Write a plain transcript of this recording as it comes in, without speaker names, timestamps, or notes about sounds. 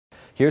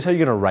here's how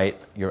you're going to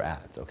write your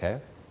ads, okay?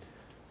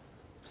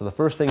 So the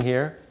first thing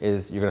here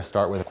is you're going to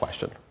start with a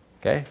question,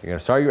 okay? You're going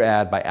to start your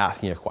ad by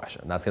asking a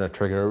question. That's going to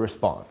trigger a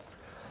response,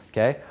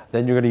 okay?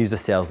 Then you're going to use a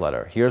sales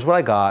letter. Here's what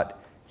I got,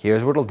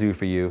 here's what it'll do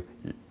for you,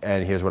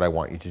 and here's what I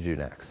want you to do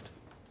next,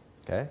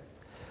 okay?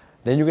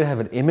 Then you're going to have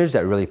an image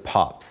that really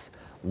pops.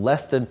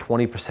 Less than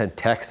 20%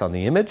 text on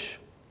the image,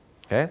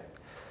 okay?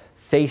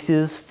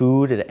 Faces,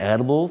 food, and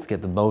animals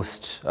get the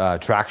most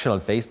traction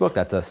on Facebook.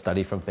 That's a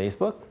study from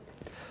Facebook.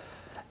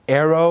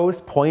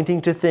 Arrows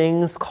pointing to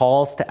things,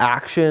 calls to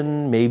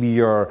action, maybe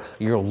your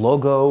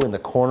logo in the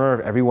corner of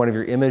every one of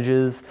your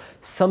images.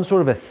 Some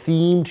sort of a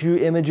theme to your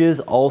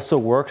images also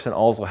works and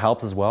also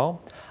helps as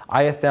well.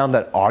 I have found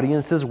that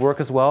audiences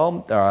work as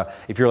well.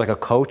 If you're like a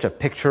coach, a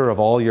picture of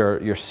all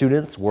your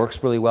students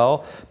works really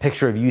well.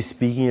 Picture of you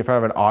speaking in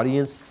front of an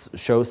audience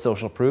shows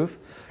social proof.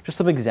 Just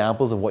some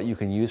examples of what you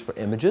can use for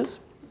images.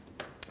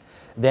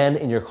 Then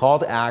in your call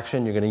to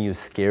action, you're going to use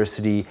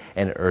scarcity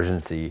and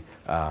urgency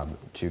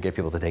to get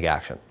people to take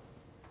action.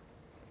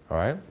 All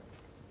right?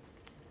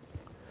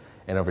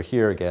 And over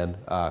here again,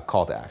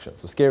 call to action.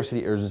 So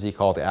scarcity, urgency,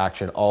 call to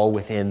action, all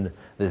within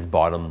this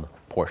bottom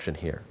portion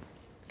here.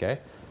 Okay?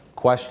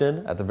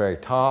 Question at the very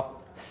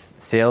top,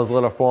 sales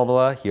letter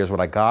formula, here's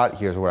what I got,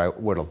 here's what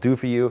it'll do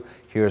for you,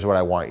 here's what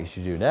I want you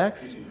to do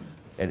next.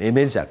 An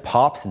image that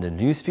pops in the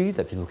newsfeed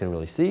that people can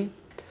really see,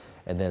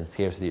 and then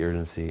scarcity,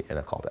 urgency, and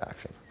a call to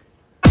action.